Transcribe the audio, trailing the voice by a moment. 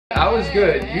I was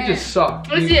good. You just suck.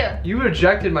 Let's see it. You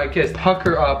rejected my kiss.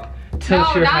 Pucker up,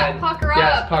 tilt your head. No, not pucker up.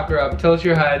 Yes, pucker up, tilt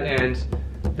your head, and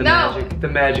the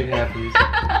magic happens.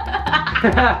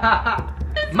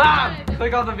 Mom,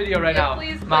 click off the video right now.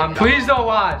 Please Mom, please don't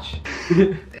watch.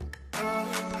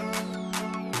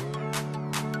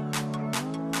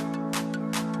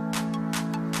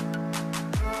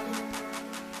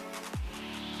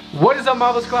 What is up,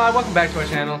 Marvel Squad? Welcome back to our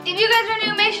channel. If you guys are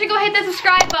new, make sure to go hit the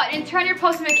subscribe button and turn your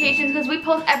post notifications because we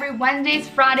post every Wednesdays,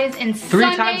 Fridays, and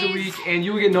Sundays. 3 times a week, and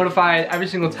you will get notified every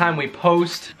single time we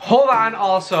post. Hold on,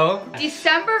 also.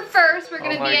 December 1st, we're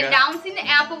going to be announcing the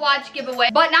Apple Watch giveaway.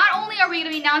 But not only are we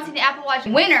going to be announcing the Apple Watch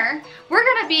winner, we're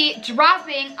going to be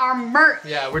dropping our merch.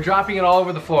 Yeah, we're dropping it all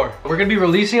over the floor. We're going to be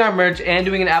releasing our merch and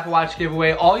doing an Apple Watch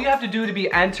giveaway. All you have to do to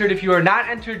be entered, if you are not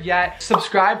entered yet,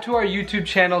 subscribe to our YouTube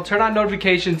channel, turn on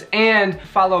notifications, and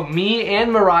follow me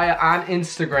and Mariah on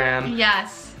Instagram.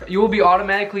 Yes. You will be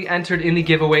automatically entered in the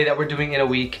giveaway that we're doing in a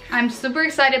week. I'm super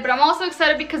excited, but I'm also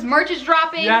excited because merch is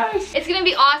dropping. Yes. It's gonna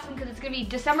be awesome because it's gonna be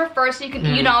December 1st, so you can,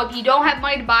 you know, if you don't have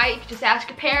money to buy it, you can just ask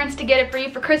your parents to get it for you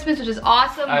for Christmas, which is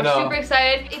awesome. I know. We're super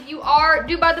excited. If you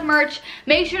do buy the merch,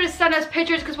 make sure to send us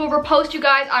pictures because we'll repost you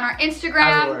guys on our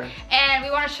Instagram. Everywhere. And we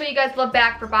want to show you guys love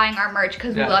back for buying our merch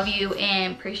because we love you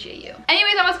and appreciate you.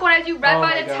 Anyways, I'm just going as you read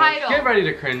by the title. Get ready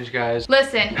to cringe, guys.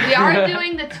 Listen, we are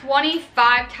doing the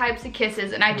 25 types of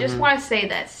kisses, and I just want to say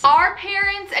this. Our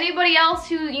parents, anybody else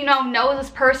who, you know, knows us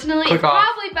personally, it's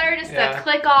probably better just to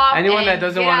click off. Anyone that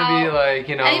doesn't want to be like,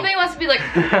 you know. Anybody wants to be like,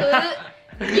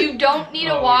 you don't need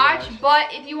to watch, but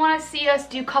if you want to see us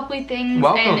do coupley things.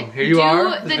 Welcome, here you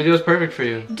are. This video is perfect for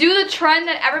you. Do the trend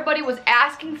that everybody was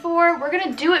asking for. We're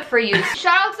gonna do it for you.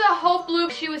 Shout out to Hope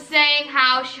Luke. She was saying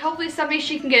how hopefully someday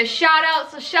she can get a shout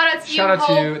out. So shout out to you, Hope. Shout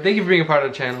out to you. Thank you for being a part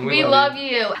of the channel. We love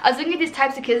you. I was looking at these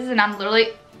types of kisses and I'm literally,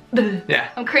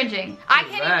 I'm cringing. I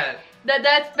can't even,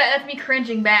 that's me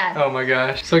cringing bad. Oh my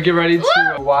gosh. So get ready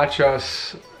to watch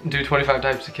us do 25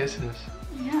 types of kisses.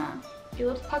 Yeah.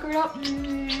 Your lips puckered up. Are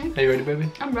you ready, baby?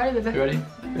 I'm ready, baby. You ready?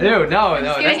 Ew, no,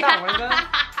 that's not like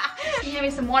that. You give me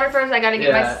some water first. I gotta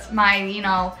get my, you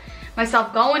know,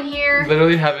 myself going here.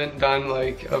 Literally haven't done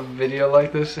like a video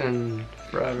like this in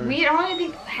forever. We don't even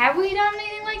think, have we done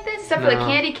anything like this? Except for the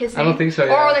candy kissing. I don't think so,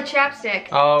 Or the chapstick.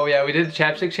 Oh yeah, we did the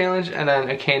chapstick challenge and then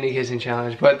a candy kissing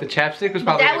challenge. But the chapstick was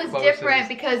probably the closest. That was different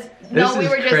because, we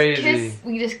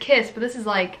were just kissed, but this is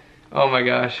like. Oh my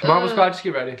gosh. Marvel Squad, just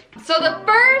get ready. So the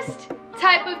first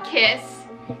type of kiss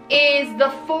is the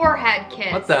forehead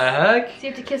kiss. What the heck? So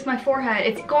you have to kiss my forehead.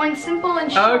 It's going simple and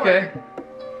short. Oh, okay.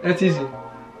 That's easy.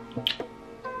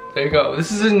 There you go.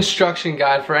 This is an instruction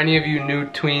guide for any of you new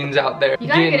tweens out there. You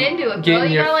gotta get into it,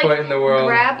 getting your foot in the world.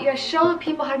 You gotta show the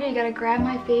people how to do it. You gotta grab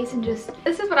my face and just,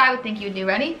 this is what I would think you would do.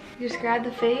 Ready? You just grab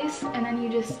the face and then you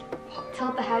just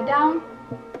tilt the head down.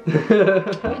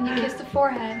 And you kiss the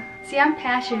forehead. See, I'm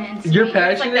passionate and sweet. You're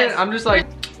passionate? Like I'm just like,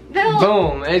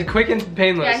 boom. It's quick and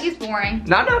painless. Yeah, he's boring.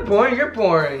 No, I'm not boring. You're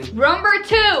boring. Number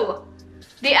 2.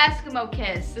 The Eskimo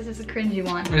kiss. This is a cringy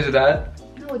one. Is it that?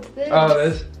 No, it's this. Oh,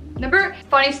 this? Remember,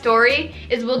 funny story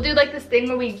is we'll do like this thing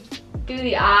where we do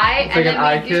the eye and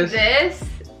then we do this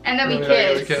and then we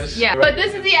kiss. Yeah, but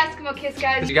this is the Eskimo kiss,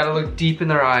 guys. You gotta look deep in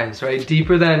their eyes, right?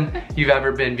 Deeper than you've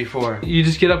ever been before. You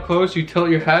just get up close, you tilt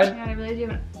your head. God, I really do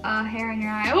have a hair in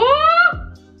your eye. Ooh!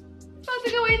 Supposed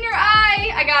to go in your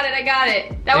eye. I got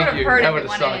it. That would have hurt if it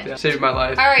went in. Yeah. Saved my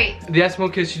life. All right. The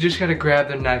Eskimo kiss, you just gotta grab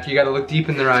their neck. You gotta look deep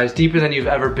in their eyes, deeper than you've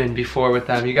ever been before with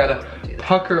them. You gotta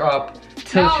pucker up,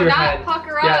 tilt your head. No, not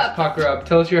pucker up. Yes, pucker up,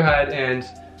 tilt your head, and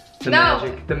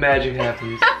the magic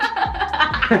happens.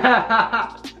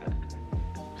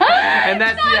 And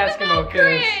that's the Eskimo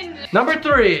kiss. Number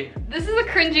 3. This is a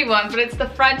cringy one, but it's the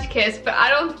French kiss, but I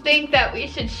don't think that we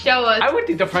should show us. I would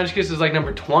think the French kiss is like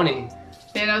number 20.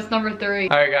 Yeah, no, it's number 3.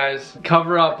 All right, guys,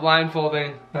 cover up,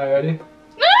 blindfolding. All right, ready? Guys,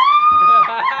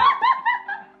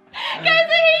 I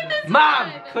hate this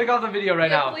Mom, click off the video right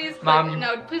now. Please, Mom,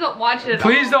 no, please don't watch it at all.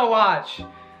 Please don't watch.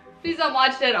 Please don't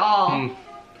watch it at all.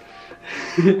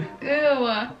 Ew.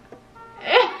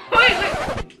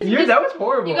 Wait. That was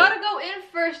horrible. You gotta go in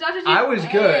first, not just. I was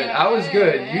good. I was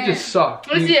good. You just suck.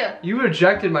 Let's see it. You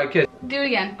rejected my kiss. Do it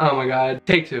again. Oh my god.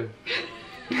 Take 2.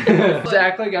 Just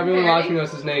act like everyone watching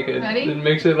us is naked. Ready? It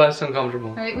makes it less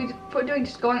uncomfortable. Alright, doing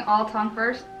just going all tongue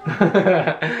first.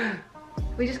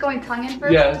 We just going tongue in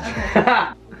first? Yes. Okay.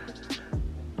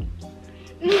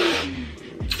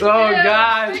 Oh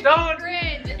gosh, don't.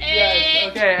 Cringe.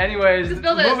 Yes. Okay, anyways,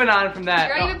 moving on from that.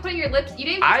 You're not even putting your lips, you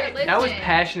didn't put your lips That was in.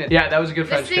 passionate. Yeah, that was a good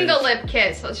French kiss. The single lip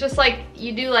kiss. So it's just like,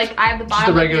 you do like, I have the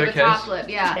bottom lip, you have the top lip.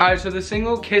 Yeah. Alright, so the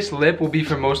single kiss lip will be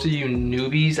for most of you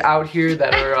newbies out here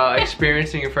that are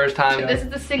experiencing your first time. This is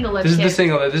the single lip kiss. This is the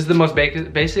single lip. This is the most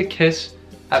basic kiss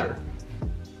ever.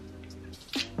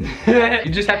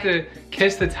 You just have to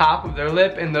kiss the top of their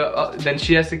lip, and then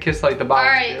she has to kiss like the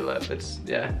bottom of your lip. It's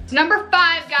number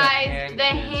 5, guys. The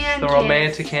hand kiss. The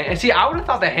romantic hand. And see, I would have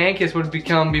thought the hand kiss would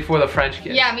become before the French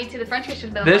kiss. Yeah, me too. The French kiss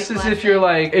should have been. This is if you're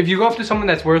like, if you go up to someone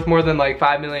that's worth more than like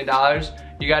 $5 million,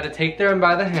 you got to take them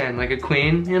by the hand like a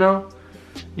queen. You know,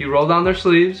 you roll down their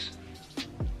sleeves,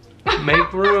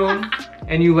 make room,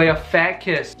 and you lay a fat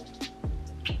kiss.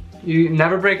 You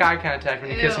never break eye contact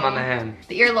when you kiss them on the hand.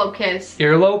 The earlobe kiss.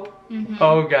 Earlobe? Mm-hmm.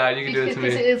 Oh god, you can do it to me.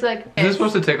 It's like, is this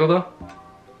supposed to tickle though?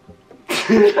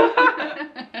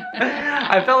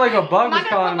 I felt like a bug was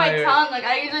crawling in my ear. Tongue. Like,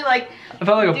 I usually like. I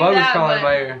felt like a bug was crawling in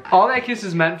my ear. All that kiss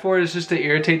is meant for is just to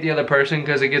irritate the other person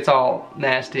because it gets all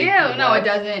nasty. Ew, no it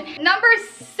doesn't. Number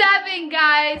 7,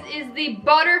 guys, is the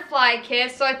butterfly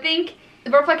kiss. So I think the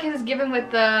butterfly kiss is given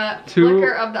with the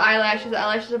flicker of the eyelashes. The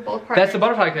eyelashes are both partners. That's the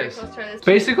butterfly kiss.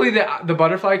 Basically, the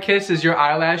butterfly kiss is your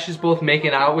eyelashes both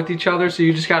making out with each other, so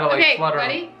you just gotta like flutter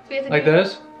ready? them. Like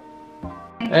this?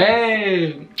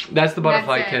 Hey! That's the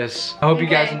butterfly kiss. I hope you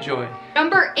guys enjoy.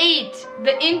 Number 8,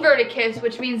 the inverted kiss,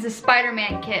 which means the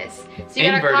Spider-Man kiss. So you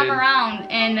gotta come around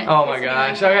and oh my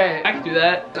gosh, okay, I can do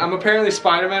that. I'm apparently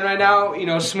Spider-Man right now, you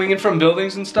know, swinging from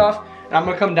buildings and stuff. And I'm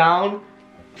gonna come down,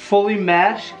 fully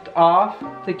masked off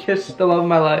to kiss the love of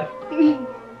my life.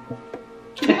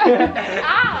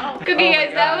 Ow! Okay,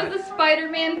 guys, that was the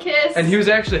Spider-Man kiss. And he was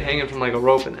actually hanging from like a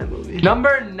rope in that movie.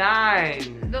 Number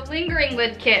 9. The lingering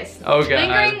lip kiss. Oh god.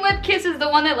 Lingering lip kiss is the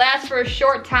one that lasts for a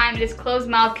short time. It is closed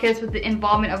mouth kiss with the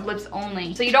involvement of lips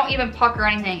only. So you don't even pucker or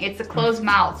anything. It's a closed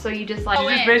mouth. So you just like.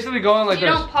 You're just basically going like this.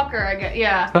 You don't pucker, I guess.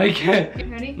 Yeah. Like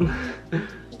ready?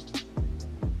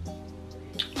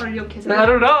 Or you don't kiss it? I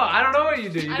don't know. I don't know what you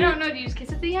do. I don't know. Do you just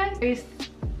kiss at the end?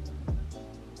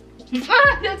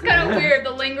 That's kind of weird,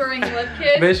 the lingering lip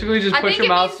kiss. Basically, just put your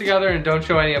mouths together and don't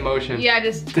show any emotion. Yeah,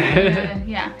 just,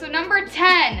 yeah. So number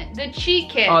 10, the cheek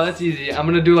kiss. Oh, that's easy. I'm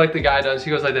gonna do like the guy does. He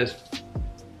goes like this.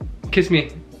 Kiss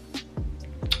me.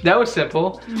 That was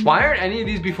simple. Mm-hmm. Why aren't any of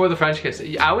these before the French kiss?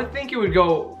 I would think it would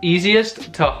go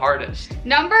easiest to hardest.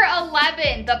 Number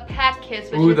 11, the peck kiss,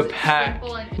 which is the peck.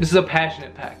 This is a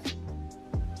passionate peck.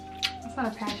 It's not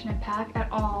a passionate peck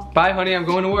at all. Bye, honey. I'm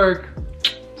going to work.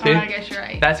 See? Oh, I guess you're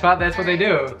right. That's what they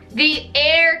do. The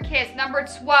air kiss, number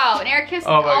 12. An air kiss,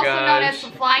 also known as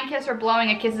flying kiss or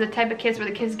blowing a kiss, is a type of kiss where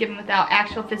the kiss is given without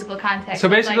actual physical contact. So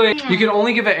basically, you can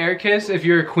only give an air kiss if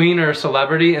you're a queen or a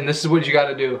celebrity, and this is what you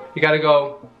gotta do. You gotta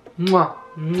go, mwah,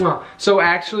 mwah. So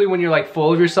actually, when you're like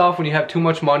full of yourself, when you have too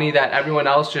much money that everyone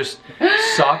else just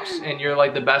sucks, and you're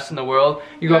like the best in the world,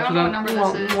 you go up to them,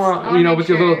 mwah, mwah, you know, with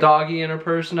your little doggy in her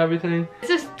purse and everything.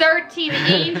 This is 13, the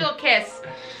angel kiss.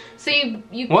 So you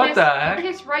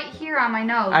kiss right here on my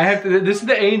nose. I have to. This is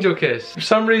the angel kiss. For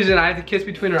some reason, I have to kiss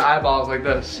between her eyeballs like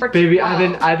this. Baby,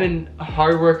 I've been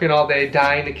hard working all day,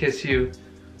 dying to kiss you.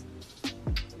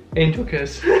 Angel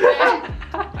kiss. All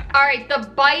right,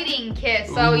 the biting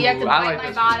kiss. So you have to bite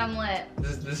my bottom lip.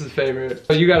 This is favorite.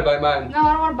 Oh, you gotta bite mine. No,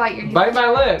 I don't want to bite your. Bite my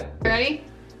lip. Ready?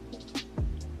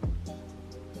 I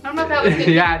don't know if that was good.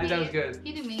 Yeah, I think that was good.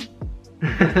 You do me.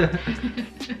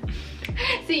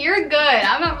 See, you're good.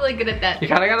 I'm not really good at that. You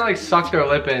kind of gotta like suck their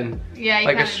lip in. Yeah, you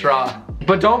like a straw. Do.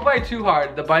 But don't bite too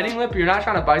hard. The biting lip, you're not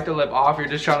trying to bite the lip off. You're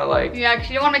just trying to like. Yeah,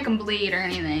 because you don't want to make them bleed or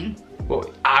anything.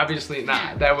 Well, obviously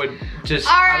not. That would just.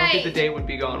 I don't think the date would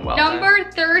be going well.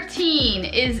 Number 13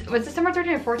 is. Was this number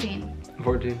 13 or 14?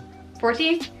 14.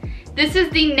 14? This is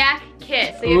the neck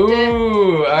kiss. So you have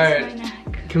to alright. My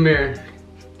neck. Come here.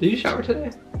 Did you shower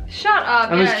today? Shut up.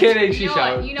 I'm just kidding, she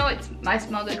showered. You know I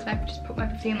smell good because I just put my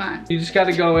perfume on. You just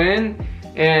gotta go in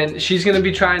and she's gonna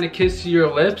be trying to kiss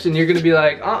your lips and you're gonna be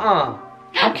like, I'm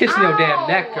kissing your damn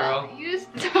neck, girl. You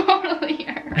just totally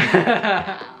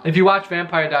hurt. If you watch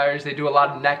Vampire Diaries, they do a lot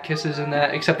of neck kisses in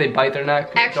that, except they bite their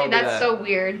neck. Actually, that's so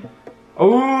weird.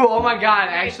 Oh my god,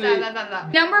 actually.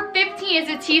 Number 15 is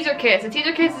a teaser kiss. A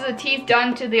teaser kiss is a tease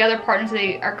done to the other partner so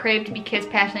they are craved to be kissed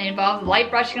passionately. It involves light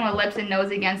brushing on the lips and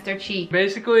nose against their cheek.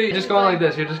 Basically, you're just going like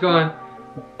this. You're just going.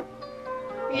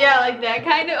 Yeah, like that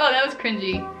kind of. Oh, that was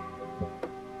cringy.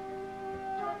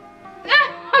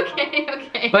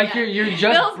 Okay. Like you're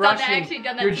just brushing.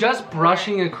 You're just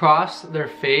brushing across their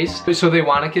face, so they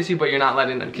want to kiss you, but you're not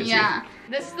letting them kiss you. Yeah.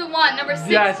 This is the one, number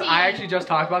 16. Yes, I actually just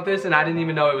talked about this, and I didn't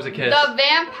even know it was a kiss. The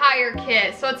vampire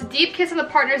kiss. So it's a deep kiss on the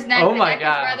partner's neck. Oh my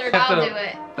god. I'll do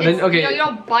it. Then, okay. No, you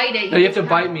don't bite it. No, you have to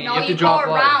bite me. No, you have to draw go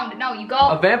blood. Around. No, you go.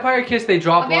 A vampire kiss, they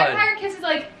draw blood. A vampire kiss is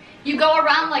like, you go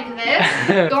around like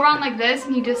this. Go around like this,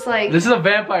 and you just like. This is a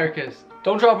vampire kiss.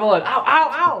 Don't draw blood. Ow,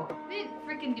 ow, ow. I didn't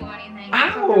freaking do anything.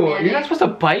 Ow, you're not supposed to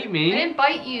bite me. I didn't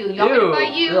bite you. You want me to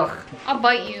bite you? Ugh. I'll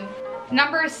bite you.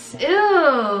 Number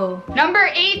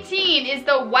 18 is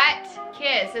the wet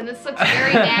kiss, and this looks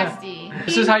very nasty.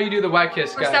 This is how you do the wet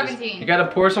kiss, guys. 17. You gotta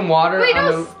pour some water Wait,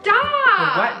 on no, stop!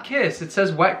 the wet kiss. It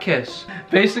says wet kiss.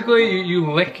 Basically,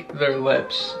 you lick their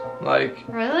lips, like.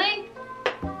 Really?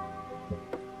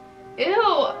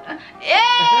 Ew!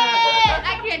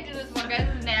 I can't do this one, guys.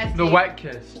 This is nasty. The wet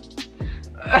kiss.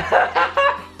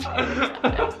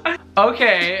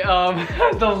 Okay,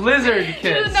 the lizard kiss.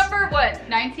 This is number what?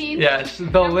 19? Yes, the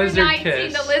number lizard 19,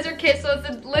 kiss. The lizard kiss. So it's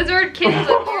a lizard kiss, is a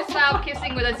hairstyle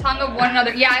kissing with a tongue of one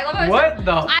another. Yeah, I love how What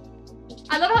the?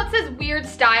 I love how it says weird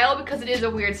style because it is a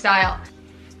weird style.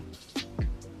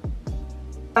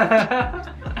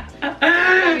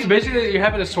 Basically, you're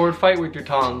having a sword fight with your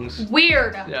tongues.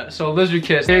 Weird. Yeah, so lizard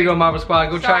kiss. Here you go, Marble Squad.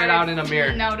 Go try it out in a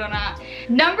mirror. No, do not.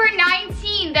 Number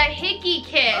 19, the hickey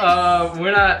kiss.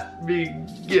 We're not giving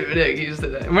hickeys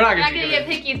today. We're not gonna give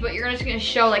hickeys, but you're just gonna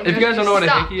show like. If you guys don't know what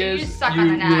a hickey is, you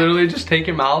literally just take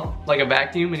your mouth like a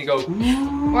vacuum and you go. Or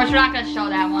we're not gonna show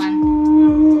that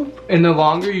one. And the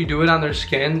longer you do it on their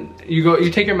skin, you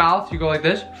take your mouth, you go like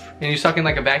this, and you suck in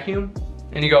like a vacuum,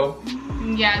 and you go.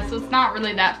 Yeah, so it's not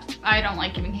really that. I don't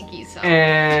like giving hickeys. So.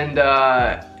 And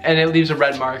it leaves a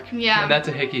red mark. Yeah. And that's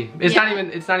a hickey. It's not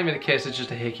even a kiss. It's just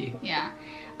a hickey. Yeah.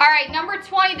 All right, number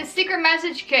 20, the secret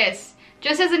message kiss.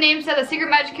 Just as the name said, the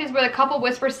secret message kiss where the couple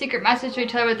whispers secret message to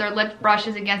each other with their lip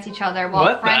brushes against each other.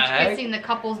 While French kissing, the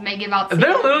couples may give out secrets.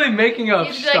 They're literally making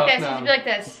up stuff now. You have to be like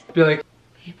this. Be like,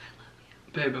 babe, I love you.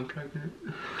 Babe, I'm pregnant.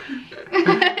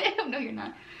 No, you're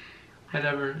not. I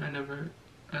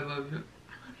love you.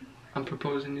 I'm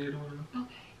proposing to you tomorrow.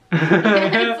 Okay.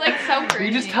 It's like so crazy.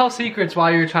 You just tell secrets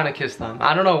while you're trying to kiss them.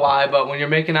 I don't know why, but when you're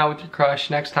making out with your crush,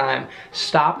 next time,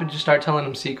 stop and just start telling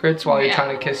them secrets while you're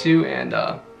trying to kiss you, and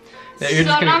you're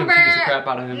just gonna confuse the crap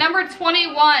out of him. Number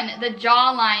 21, the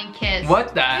jawline kiss.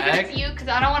 What the heck? It's you, because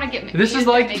I don't want to get. This is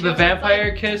like the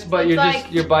vampire kiss, but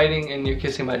you're biting and you're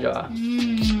kissing my jaw.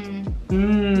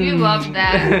 You love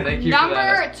that. Thank you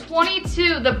Number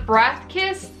 22, the breath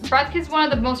kiss. Breath kiss is one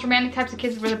of the most romantic types of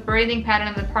kisses where the breathing pattern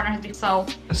of the partner has to be so.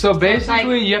 So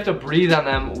basically, you have to breathe on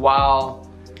them while.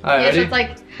 Yeah, so it's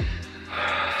like.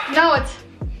 No, it's.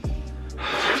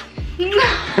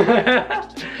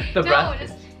 The breath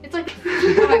kiss. It's like.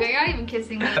 Oh my god, you're not even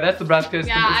kissing me. That's the breath kiss.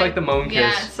 Yeah, it's like the moan kiss.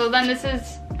 Yeah. So then this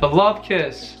is. The love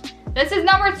kiss. This is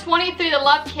number 23, the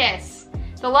love kiss.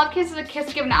 The love kiss is a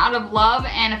kiss given out of love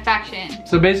and affection.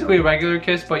 So basically a regular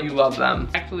kiss, but you love them.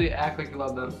 Actually act like you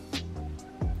love them.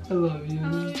 I love you.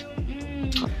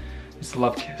 It's the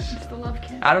love kiss. It's the love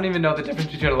kiss. I don't even know the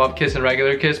difference between a love kiss and a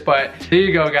regular kiss, but there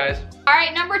you go, guys. All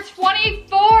right, number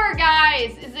 24,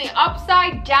 guys, is the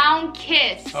upside down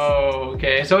kiss. Oh,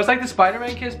 okay. So it's like the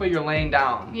Spider-Man kiss, but you're laying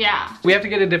down. Yeah. We have to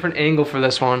get a different angle for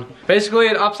this one. Basically,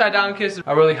 an upside down kiss is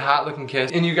a really hot looking kiss,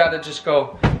 and you gotta just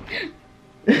go.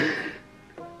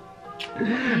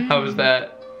 How was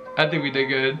that? I think we did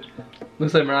good.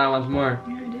 Looks like Mariah wants more.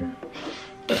 Yeah, I do.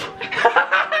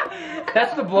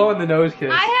 That's the blow in the nose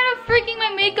kiss. I had a freaking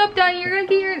my makeup done. You're gonna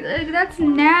get your, that's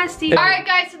nasty. All right,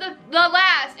 guys, so the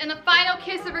last and the final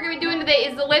kiss that we're gonna be doing today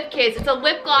is the lip kiss. It's a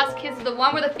lip gloss kiss. It's the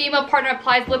one where the female partner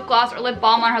applies lip gloss or lip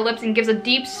balm on her lips and gives a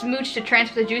deep smooch to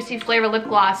transfer the juicy flavor lip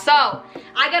gloss. So,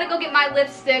 I gotta go get my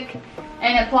lipstick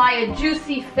and apply a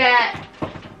juicy, fat,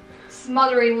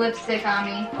 smothery lipstick on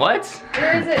me. What?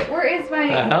 Where is it? Where is my...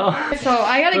 The hell? So,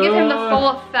 I gotta give him the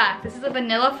full effect. This is a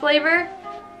vanilla flavor.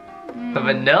 The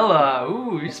vanilla.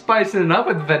 Ooh, you're spicing it up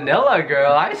with vanilla,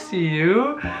 girl. I see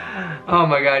you. Oh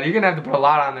my god, you're gonna have to put a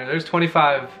lot on there. There's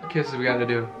 25 kisses we gotta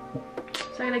do.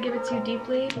 So I gotta give it to you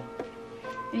deeply.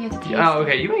 And you have to taste Oh,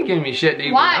 okay. You ain't giving me shit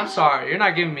deeply. What? I'm sorry. You're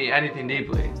not giving me anything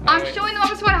deeply. I'm showing them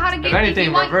about how to get it. If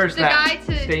anything, reverse that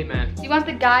to, statement. You want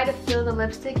the guy to fill the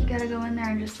lipstick? You gotta go in there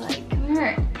and just like, come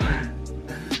here.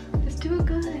 Just do it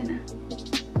good.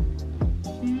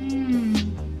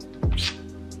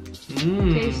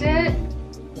 Taste it.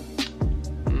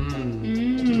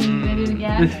 Maybe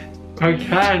again.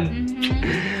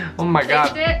 Again. Oh my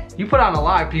god. It. You put on a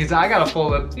lot because I got a full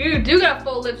lip. You do got a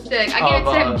full lipstick. I gave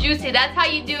it to him juicy. That's how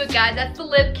you do it, guys. That's the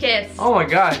lip kiss. Oh my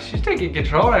gosh, she's taking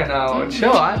control right now.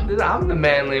 Chill, I'm the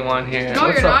manly one here. No,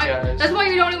 What's you're up, not. guys? That's why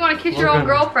you don't even want to kiss your own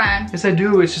girlfriend. Yes, I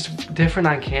do. It's just different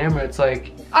on camera. It's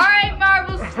like... Alright,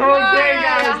 Marble Squad.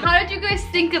 How did you guys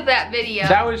think of that video?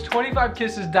 That was 25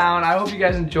 kisses down. I hope you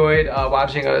guys enjoyed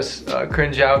watching us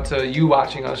cringe out to you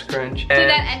watching us cringe. Dude,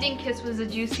 that ending kiss was the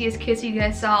juiciest kiss you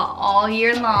guys saw all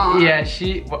year long. Yeah,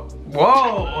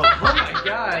 whoa! Oh my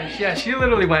gosh! Yeah, she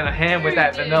literally went a ham with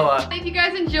that vanilla. If you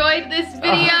guys enjoyed this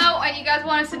video and you guys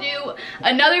want us to do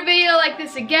another video like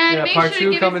this again, yeah, part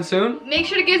 2 coming soon. Make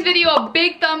sure to give this video a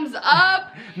big thumbs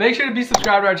up. Make sure to be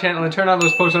subscribed to our channel and turn on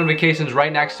those post notifications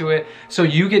right next to it so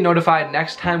you get notified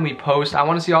next time we post. I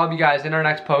want to see all of you guys in our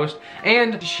next post.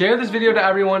 And share this video to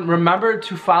everyone. Remember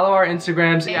to follow our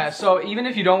Instagrams. Yeah, so even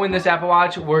if you don't win this Apple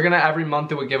Watch, we're gonna every month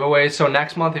do a giveaway. So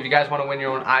next month, if you guys want to win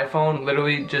your own iPhone,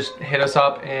 literally just hit us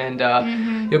up and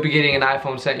you'll be getting an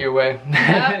iPhone sent your way.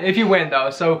 Yep. If you win though.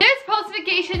 So this post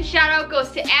notification shout out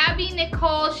goes to Abby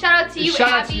Nicole. Shout out to you, Abby. Shout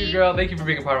out to you, girl. Thank you for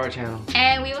being a part of our channel.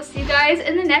 And we will see you guys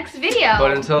in the next video.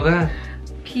 But until then,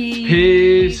 peace.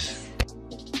 Peace.